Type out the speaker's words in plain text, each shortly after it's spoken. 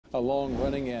A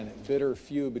long-running and bitter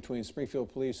feud between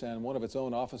Springfield Police and one of its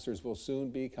own officers will soon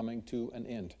be coming to an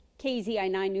end. KZI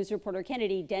 9 News reporter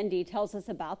Kennedy Dendy tells us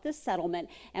about this settlement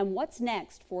and what's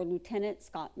next for Lieutenant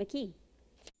Scott McKee.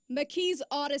 McKee's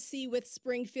odyssey with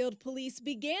Springfield Police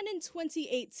began in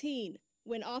 2018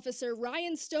 when Officer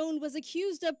Ryan Stone was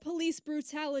accused of police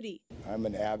brutality. I'm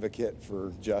an advocate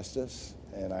for justice,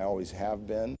 and I always have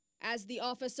been. As the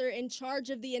officer in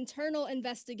charge of the internal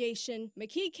investigation,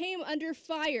 McKee came under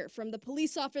fire from the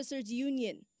police officers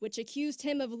union, which accused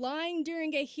him of lying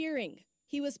during a hearing.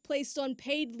 He was placed on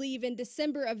paid leave in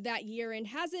December of that year and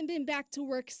hasn't been back to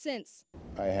work since.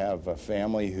 I have a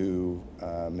family who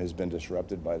has been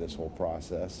disrupted by this whole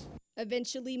process.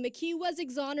 Eventually, McKee was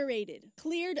exonerated,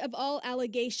 cleared of all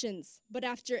allegations. But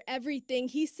after everything,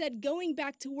 he said going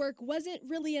back to work wasn't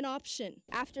really an option.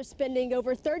 After spending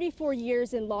over 34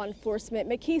 years in law enforcement,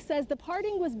 McKee says the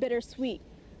parting was bittersweet.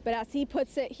 But as he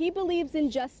puts it, he believes in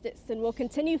justice and will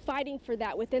continue fighting for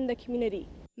that within the community.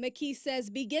 McKee says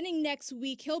beginning next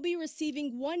week, he'll be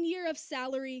receiving 1 year of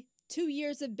salary, 2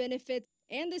 years of benefits,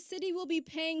 and the city will be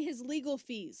paying his legal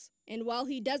fees. And while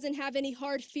he doesn't have any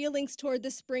hard feelings toward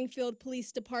the Springfield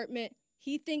Police Department,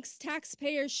 he thinks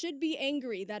taxpayers should be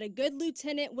angry that a good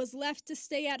lieutenant was left to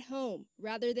stay at home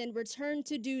rather than return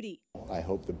to duty. I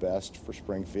hope the best for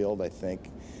Springfield. I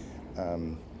think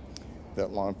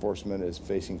that law enforcement is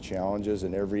facing challenges,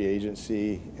 and every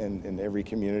agency and every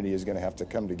community is going to have to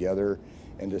come together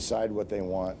and decide what they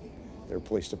want their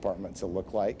police department to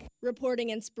look like.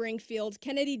 Reporting in Springfield,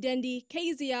 Kennedy Dendy,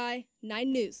 KZI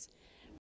 9 News.